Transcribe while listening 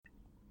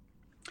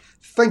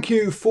Thank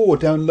you for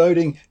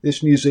downloading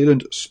this New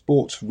Zealand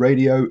Sports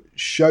Radio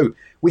show.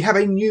 We have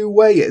a new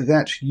way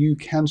that you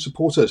can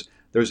support us.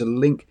 There is a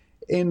link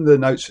in the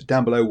notes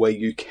down below where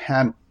you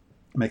can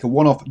make a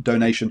one-off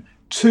donation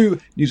to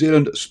New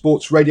Zealand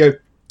Sports Radio.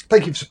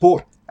 Thank you for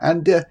support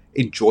and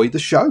enjoy the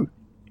show.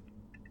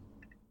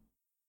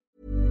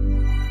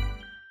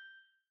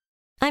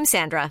 I'm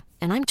Sandra,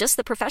 and I'm just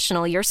the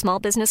professional your small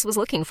business was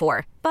looking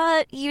for.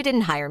 But you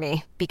didn't hire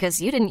me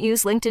because you didn't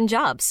use LinkedIn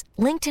Jobs.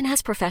 LinkedIn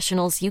has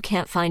professionals you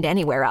can't find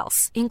anywhere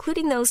else,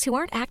 including those who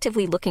aren't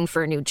actively looking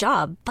for a new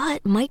job,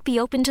 but might be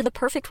open to the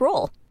perfect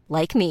role,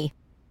 like me.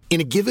 In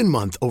a given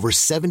month, over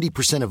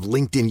 70% of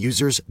LinkedIn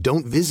users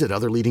don't visit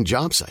other leading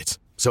job sites.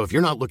 So if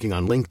you're not looking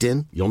on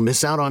LinkedIn, you'll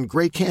miss out on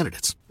great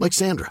candidates like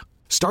Sandra.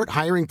 Start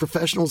hiring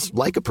professionals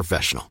like a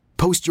professional.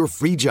 Post your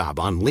free job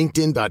on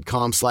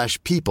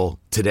linkedin.com/people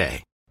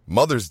today.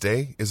 Mother's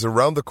Day is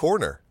around the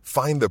corner.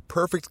 Find the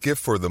perfect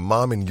gift for the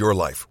mom in your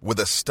life with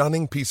a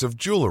stunning piece of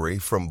jewelry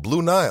from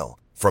Blue Nile.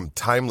 From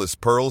timeless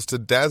pearls to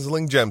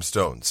dazzling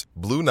gemstones,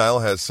 Blue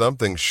Nile has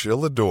something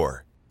she'll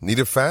adore. Need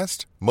it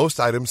fast? Most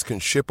items can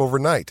ship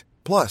overnight.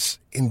 Plus,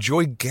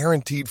 enjoy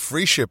guaranteed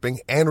free shipping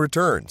and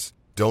returns.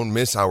 Don't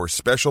miss our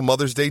special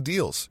Mother's Day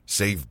deals.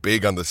 Save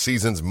big on the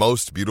season's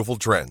most beautiful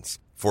trends.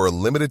 For a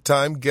limited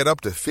time, get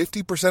up to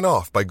 50%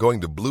 off by going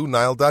to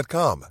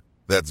BlueNile.com.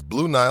 That's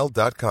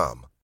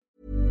BlueNile.com.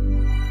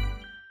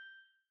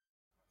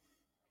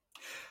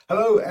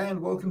 Hello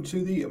and welcome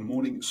to the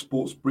morning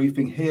sports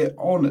briefing here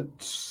on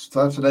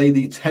Saturday,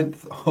 the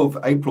 10th of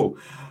April.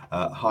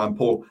 Hi, I'm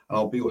Paul, and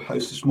I'll be your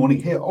host this morning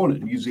here on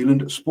New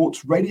Zealand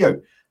Sports Radio.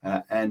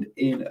 And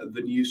in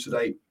the news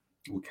today,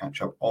 we'll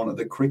catch up on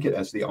the cricket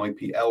as the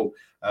IPL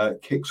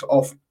kicks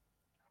off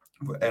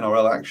for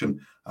NRL action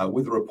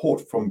with a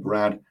report from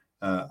Brad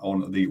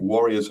on the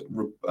Warriors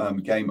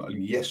game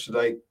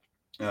yesterday.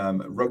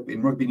 In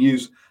rugby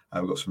news,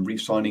 we've got some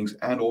re-signings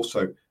and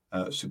also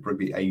Super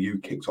Rugby AU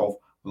kicks off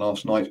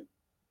last night.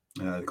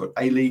 They've got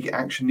A-League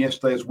action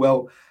yesterday as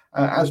well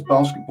as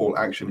basketball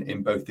action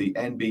in both the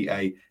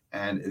NBA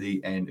and the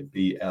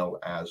NBL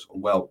as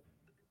well.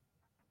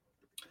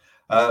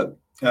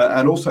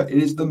 And also, it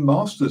is the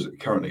Masters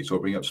currently, so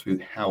I'll bring up to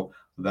speed how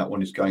that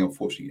one is going.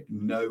 Unfortunately,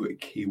 no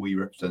Kiwi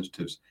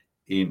representatives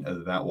in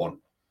that one.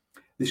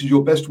 This is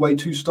your best way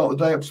to start the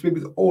day up to speed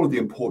with all of the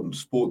important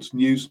sports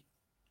news.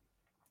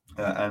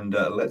 And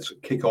let's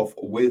kick off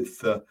with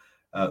the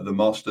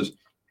Masters.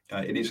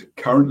 It is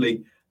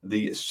currently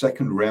the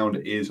second round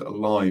is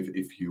live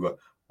if you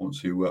want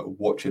to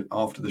watch it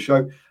after the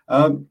show.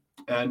 And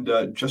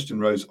Justin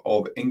Rose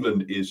of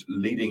England is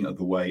leading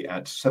the way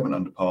at 7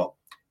 under par,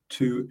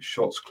 2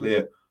 shots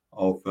clear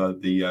of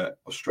the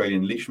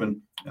Australian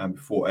Leishman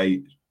before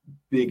a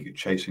big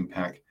chasing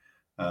pack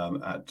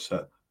at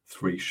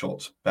 3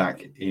 shots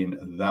back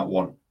in that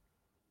one.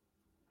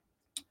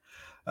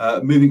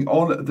 Moving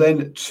on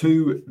then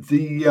to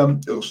the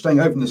staying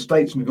over in the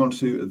States, moving on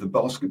to the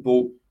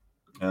basketball.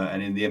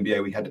 And in the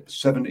NBA, we had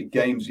 7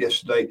 games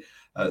yesterday.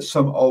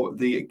 Some of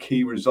the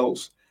key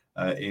results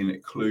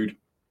include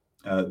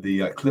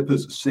the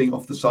Clippers seeing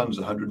off the Suns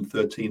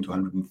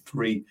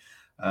 113-103,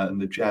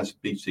 and the Jazz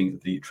beating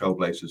the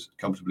Trailblazers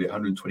comfortably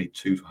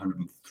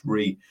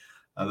 122-103.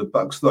 The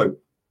Bucks, though,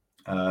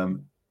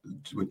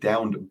 were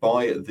down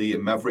by the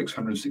Mavericks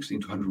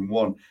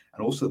 116-101,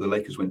 and also the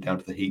Lakers went down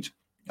to the Heat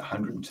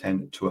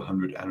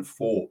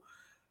 110-104.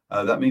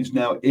 That means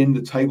now in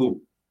the table,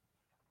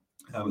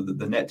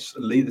 the Nets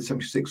lead the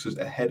 76ers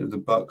ahead of the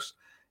Bucks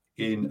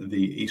in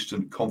the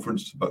Eastern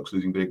Conference. The Bucks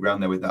losing big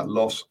ground there with that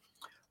loss.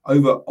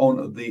 Over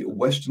on the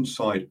Western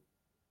side,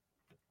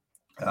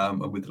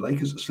 with the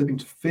Lakers slipping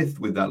to 5th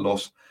with that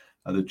loss,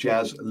 the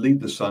Jazz lead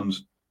the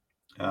Suns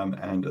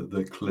and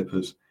the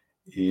Clippers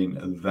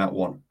in that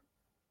one.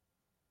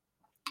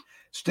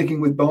 Sticking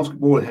with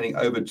basketball and heading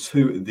over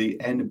to the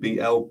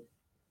NBL,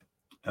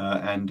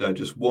 and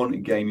just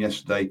one game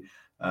yesterday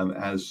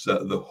as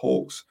the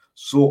Hawks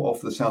saw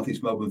off the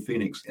Southeast Melbourne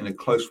Phoenix in a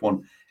close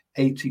one,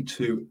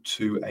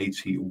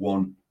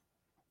 82-81.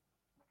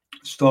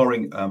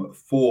 Starring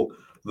for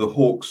the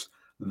Hawks,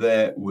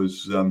 there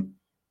was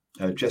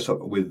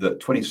Jessup with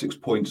 26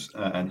 points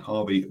and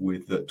Harvey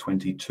with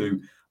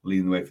 22,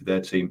 leading the way for their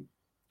team.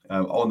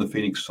 On the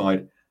Phoenix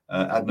side,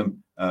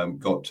 Adnam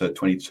got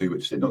 22,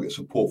 which did not get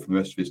support from the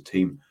rest of his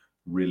team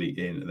really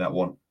in that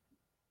one,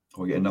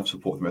 or get enough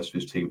support from the rest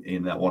of his team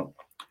in that one.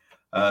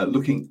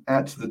 Looking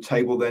at the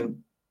table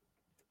then,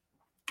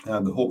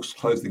 the Hawks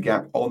closed the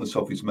gap on the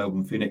Southeast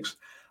Melbourne Phoenix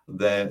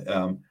there,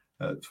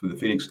 with the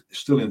Phoenix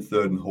still in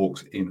 3rd and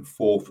Hawks in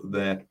 4th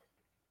there.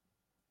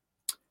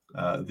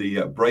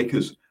 The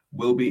Breakers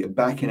will be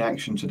back in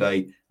action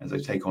today as they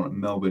take on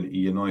Melbourne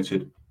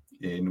United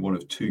in one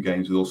of 2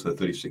 games, with also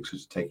the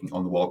 36ers taking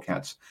on the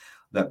Wildcats.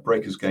 That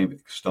Breakers game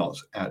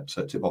starts at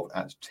tip-off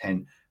at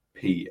 10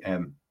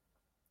 p.m.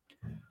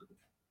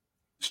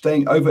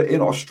 Staying over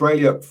in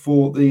Australia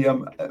for the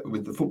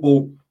with the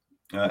football,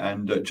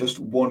 and just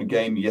one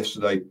game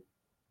yesterday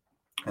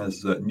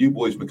as New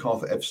Boys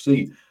Macarthur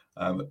FC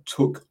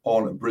took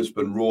on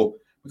Brisbane Roar.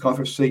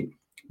 Macarthur FC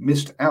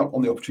missed out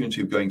on the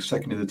opportunity of going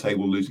second in the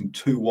table, losing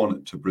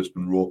 2-1 to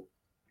Brisbane Roar.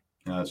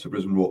 So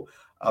Brisbane Roar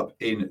up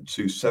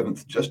into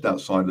 7th, just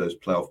outside those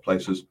playoff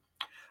places.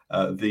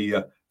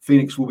 The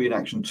Phoenix will be in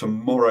action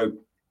tomorrow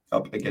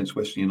up against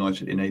Western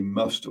United in a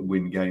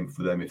must-win game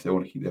for them if they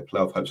want to keep their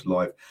playoff hopes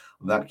alive.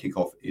 That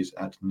kickoff is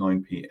at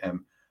 9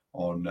 p.m.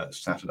 on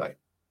Saturday.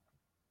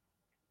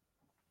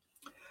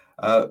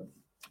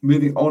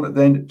 Moving on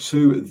then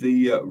to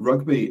the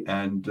rugby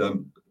and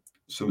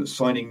some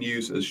signing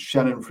news as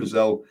Shannon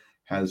Frizzell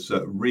has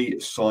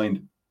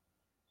re-signed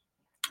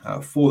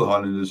for the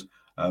Highlanders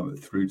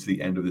through to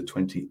the end of the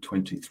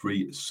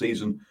 2023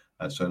 season.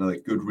 So another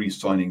good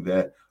re-signing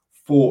there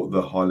for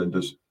the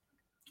Highlanders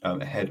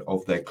ahead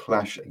of their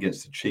clash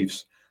against the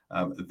Chiefs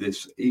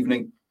this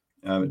evening.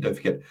 Don't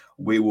forget,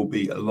 we will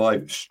be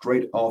live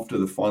straight after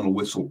the final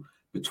whistle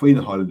between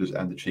the Highlanders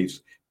and the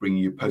Chiefs, bringing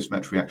you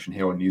post-match reaction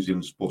here on New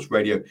Zealand Sports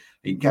Radio.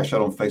 You can catch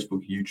that on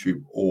Facebook,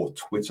 YouTube, or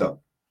Twitter.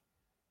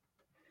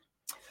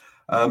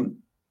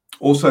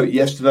 Also,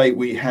 yesterday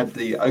we had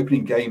the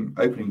opening game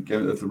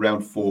of the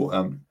round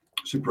for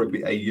Super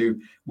Rugby AU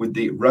with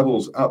the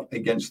Rebels up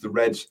against the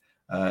Reds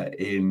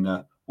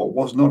in what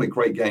was not a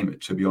great game,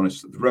 to be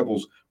honest. The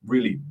Rebels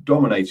really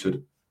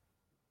dominated.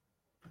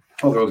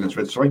 The Rebels against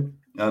Reds, sorry.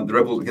 The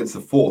Rebels against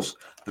the Force.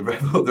 The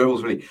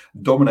Rebels really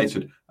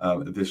dominated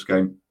this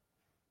game,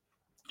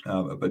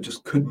 but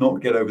just could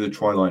not get over the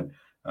try line,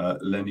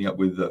 ending up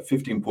with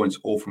 15 points,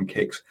 all from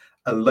kicks.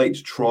 A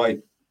late try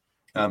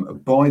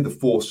by the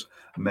Force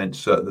meant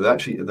that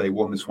actually they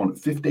won this one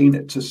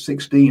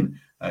 15-16,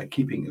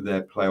 keeping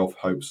their playoff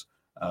hopes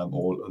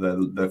or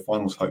their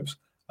finals hopes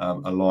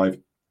alive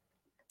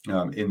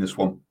in this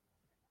one.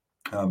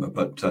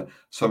 But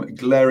some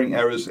glaring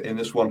errors in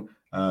this one.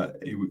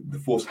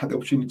 The Force had the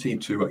opportunity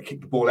to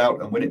kick the ball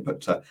out and win it,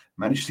 but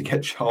managed to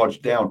get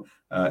charged down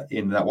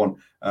in that one.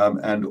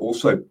 And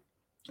also,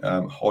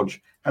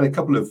 Hodge had a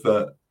couple of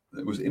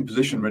was in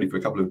position ready for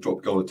a couple of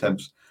drop goal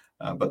attempts,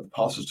 but the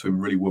passes to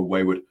him really were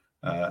wayward.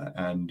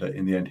 And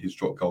in the end, his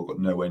drop goal got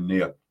nowhere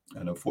near.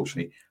 And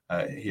unfortunately,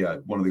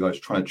 one of the guys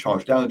trying to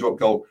charge down the drop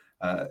goal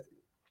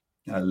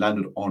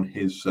landed on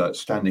his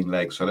standing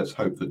leg. So let's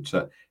hope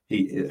that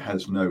he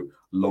has no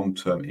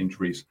long-term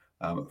injuries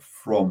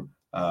from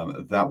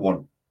that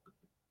one.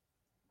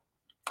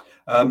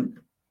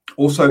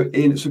 Also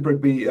in Super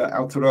Rugby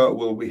Aotearoa,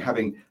 we'll be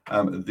having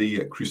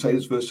the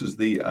Crusaders versus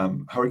the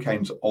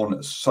Hurricanes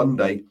on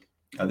Sunday.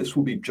 This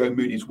will be Joe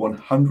Moody's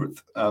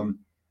 100th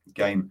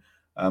game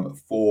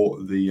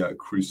for the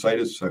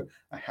Crusaders, so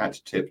a hat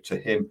tip to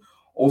him.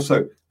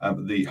 Also,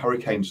 the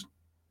Hurricanes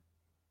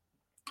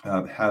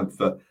have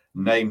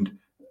named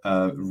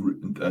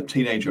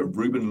teenager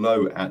Ruben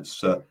Lowe at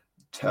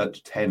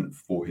 10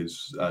 for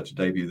his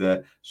debut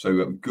there.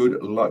 So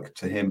good luck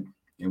to him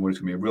in what is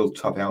going to be a real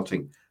tough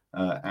outing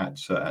at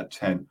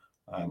 10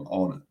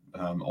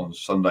 on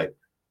Sunday.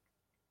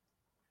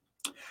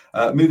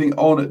 Moving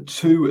on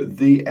to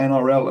the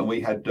NRL, and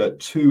we had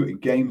 2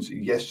 games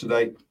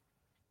yesterday.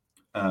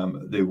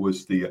 There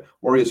was the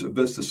Warriors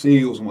versus the Sea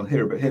Eagles, and we'll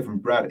hear from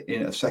Brad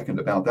in a second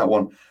about that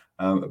one.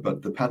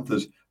 But the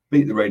Panthers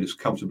beat the Raiders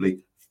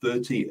comfortably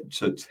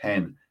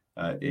 30-10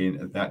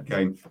 in that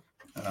game.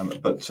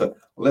 But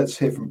let's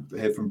hear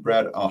from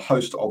Brad, our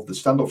host of the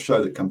Standoff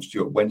Show that comes to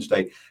you at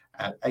Wednesday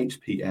at 8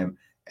 p.m.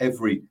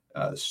 every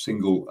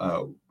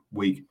single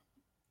week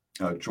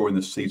during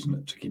the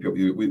season to keep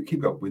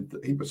up with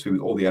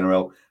all the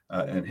NRL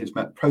and his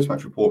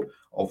post-match report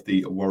of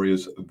the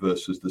Warriors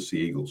versus the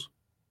Sea Eagles.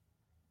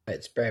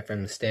 It's Brad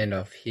from the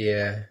Standoff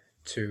here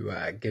to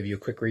give you a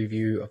quick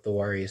review of the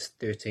Warriors'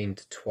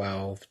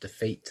 13-12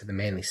 defeat to the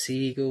Manly Sea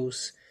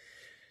Eagles.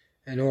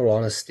 In all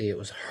honesty, it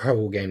was a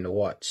horrible game to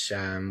watch,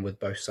 with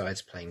both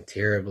sides playing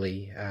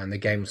terribly. The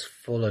game was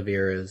full of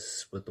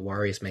errors, with the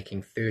Warriors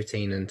making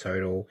 13 in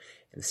total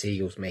and the Sea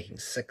Eagles making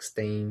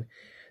 16.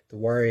 The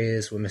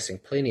Warriors were missing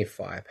plenty of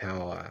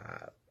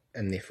firepower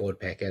in their forward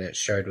pack, and it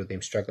showed with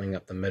them struggling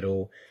up the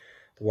middle.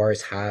 The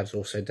Warriors' halves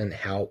also didn't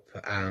help,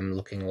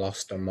 looking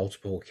lost on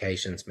multiple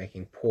occasions,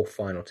 making poor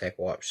final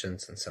tackle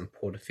options and some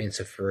poor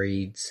defensive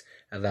reads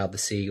allowed the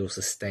Sea Eagles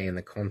to stay in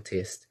the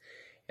contest.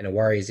 And a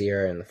Warriors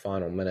error in the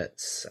final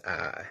minutes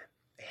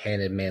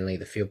handed Manly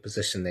the field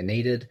position they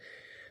needed.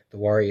 The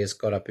Warriors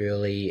got up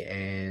early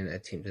and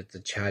attempted to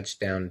charge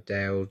down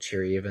Dale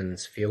Cherry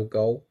Evans' field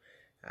goal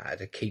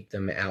to keep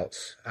them out,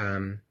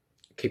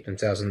 keep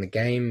themselves in the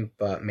game,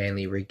 but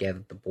Manly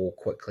regathered the ball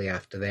quickly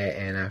after that,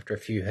 and after a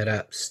few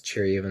hit-ups,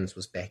 Cherry Evans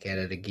was back at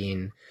it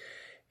again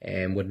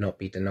and would not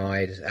be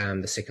denied.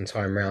 The second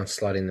time round,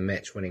 sliding the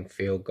match-winning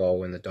field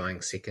goal in the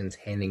dying seconds,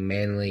 handing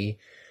Manly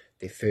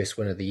their first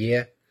win of the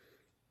year.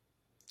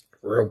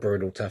 Real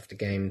brutal, tough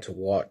game to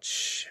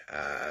watch.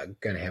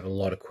 Going to have a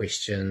lot of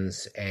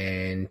questions,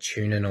 and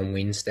tune in on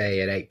Wednesday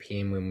at 8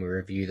 p.m. when we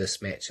review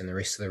this match and the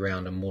rest of the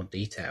round in more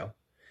detail.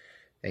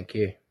 Thank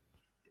you.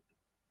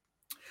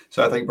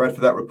 So I thank Brad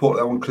for that report.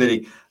 That one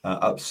clearly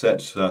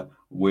upset or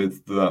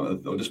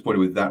disappointed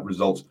with that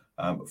result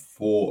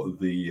for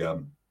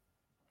the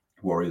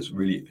Warriors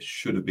really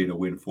should have been a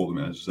win for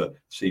them as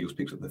Seagulls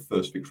picks up their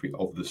first victory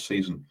of the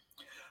season.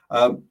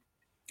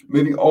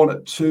 Moving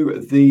on to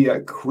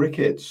the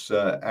crickets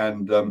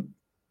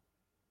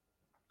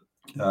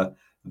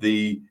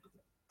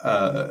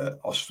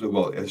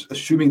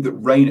assuming that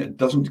rain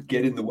doesn't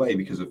get in the way,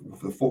 because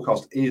the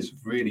forecast is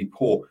really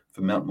poor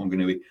for Mount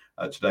Maunganui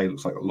today.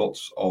 Looks like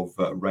lots of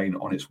rain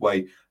on its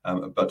way.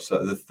 But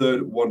the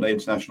third one-day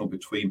international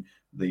between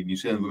the New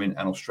Zealand women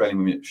and Australian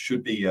women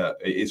should be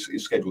is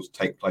scheduled to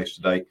take place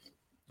today.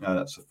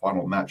 That's the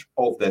final match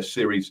of their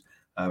series.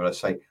 But I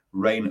say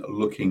rain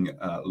looking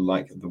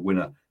like the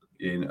winner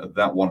in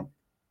that one.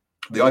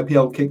 The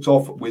IPL kicked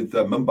off with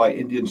Mumbai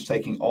Indians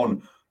taking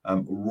on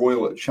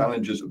Royal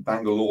Challengers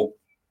Bangalore,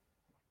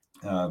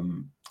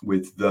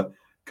 with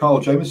Carl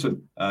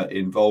Jamieson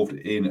involved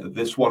in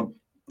this one,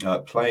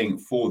 playing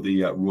for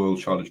the Royal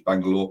Challengers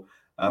Bangalore.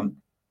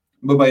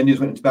 Mumbai Indians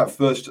went into bat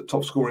first.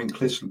 Top scoring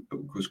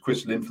was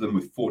Chris Lynn for them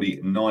with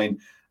 49,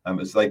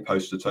 as they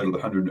posted a total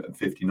of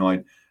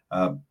 159.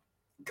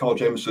 Carl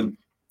Jamieson,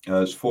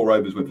 4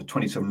 overs, went for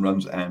 27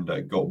 runs and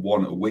got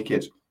 1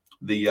 wicket.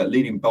 The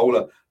leading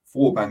bowler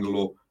for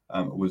Bangalore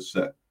was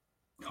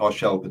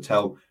Harshal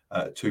Patel,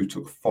 who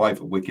took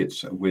 5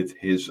 wickets with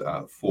his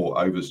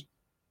 4 overs.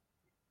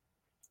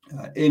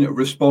 In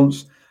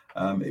response,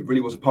 it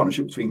really was a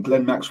partnership between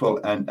Glenn Maxwell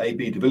and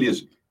A.B. de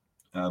Villiers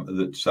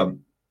that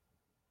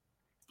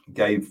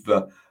gave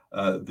the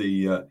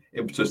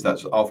impetus.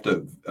 That's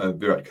after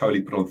Virat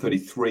Kohli put on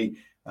 33,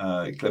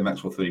 Glenn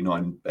Maxwell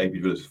 39, A.B.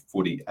 de Villiers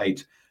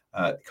 48.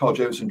 Carl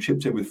Jamieson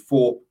chipped in with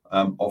 4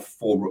 off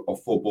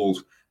four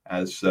balls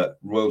as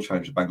Royal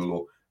Challengers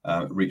Bangalore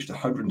reached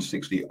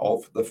 160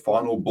 of the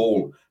final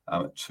ball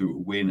to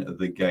win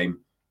the game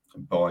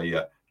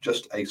by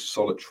just a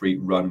solitary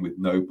run with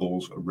no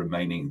balls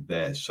remaining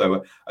there.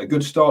 So a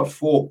good start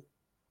for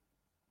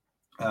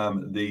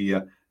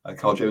the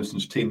Carl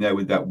Jamieson's team there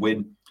with that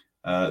win.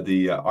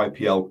 The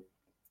IPL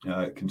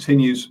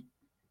continues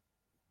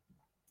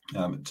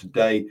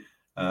today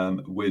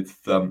with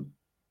it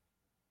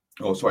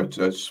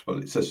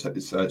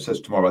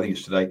says tomorrow. I think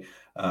it's today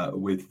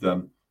with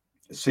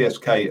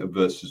CSK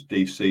versus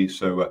DC.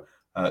 So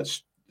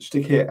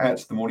stick here at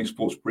the morning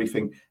sports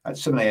briefing at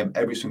 7 a.m.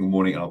 every single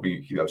morning, and I'll be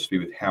keep you up to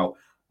speed with how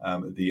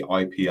the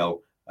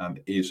IPL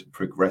is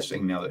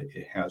progressing now that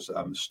it has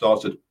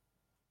started.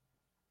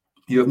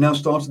 You have now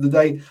started the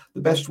day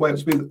the best way up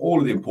to speed with all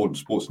of the important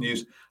sports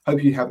news.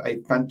 Hope you have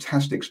a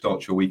fantastic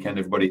start to your weekend,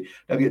 everybody.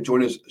 Don't forget to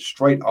join us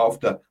straight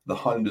after the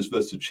Highlanders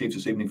versus the Chiefs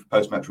this evening for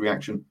post-match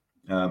reaction.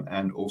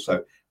 And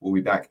also, we'll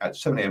be back at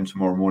 7 a.m.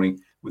 tomorrow morning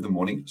with the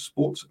morning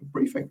sports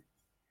briefing.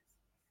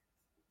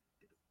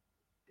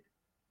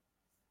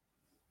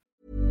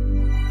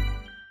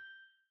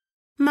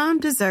 Mom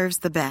deserves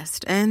the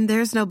best, and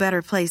there's no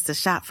better place to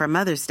shop for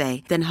Mother's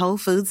Day than Whole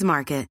Foods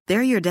Market.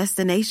 They're your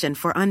destination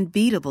for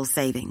unbeatable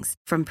savings,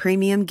 from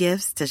premium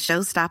gifts to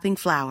show-stopping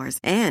flowers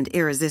and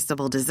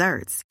irresistible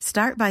desserts.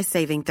 Start by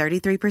saving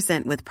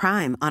 33% with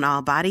Prime on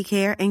all body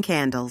care and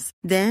candles.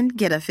 Then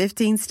get a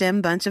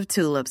 15-stem bunch of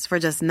tulips for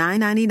just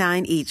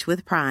 $9.99 each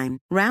with Prime.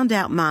 Round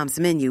out Mom's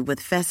menu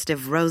with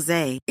festive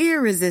rosé,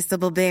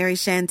 irresistible berry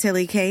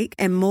chantilly cake,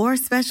 and more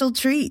special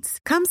treats.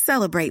 Come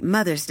celebrate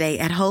Mother's Day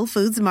at Whole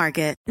Foods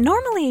Market.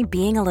 Normally,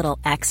 being a little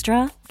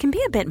extra can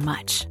be a bit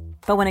much.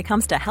 But when it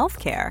comes to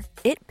healthcare,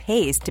 it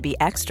pays to be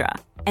extra.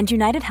 And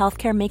United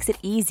Healthcare makes it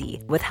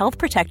easy with Health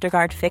Protector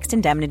Guard fixed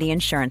indemnity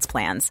insurance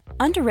plans.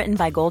 Underwritten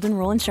by Golden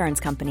Rule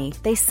Insurance Company,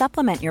 they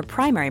supplement your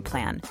primary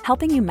plan,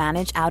 helping you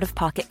manage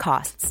out-of-pocket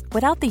costs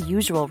without the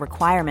usual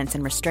requirements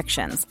and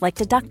restrictions like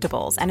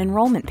deductibles and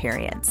enrollment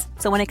periods.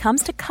 So when it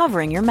comes to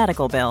covering your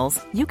medical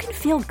bills, you can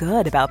feel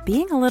good about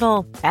being a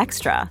little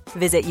extra.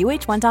 Visit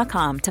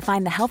uh1.com to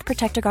find the Health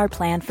Protector Guard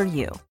plan for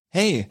you.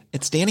 Hey,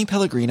 it's Danny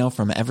Pellegrino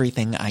from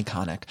Everything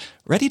Iconic.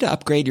 Ready to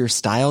upgrade your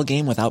style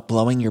game without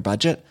blowing your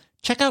budget?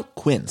 Check out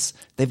Quince.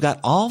 They've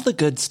got all the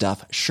good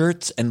stuff,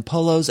 shirts and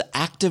polos,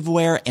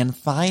 activewear, and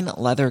fine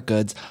leather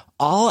goods,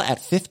 all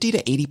at 50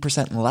 to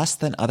 80% less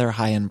than other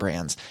high-end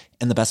brands.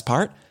 And the best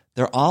part?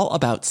 They're all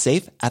about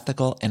safe,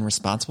 ethical, and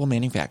responsible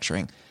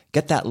manufacturing.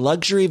 Get that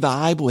luxury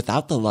vibe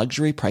without the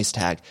luxury price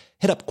tag.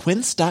 Hit up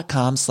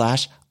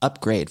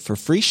quince.com/upgrade for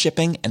free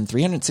shipping and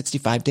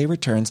 365-day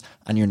returns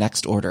on your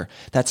next order.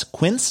 That's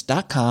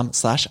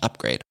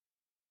quince.com/upgrade.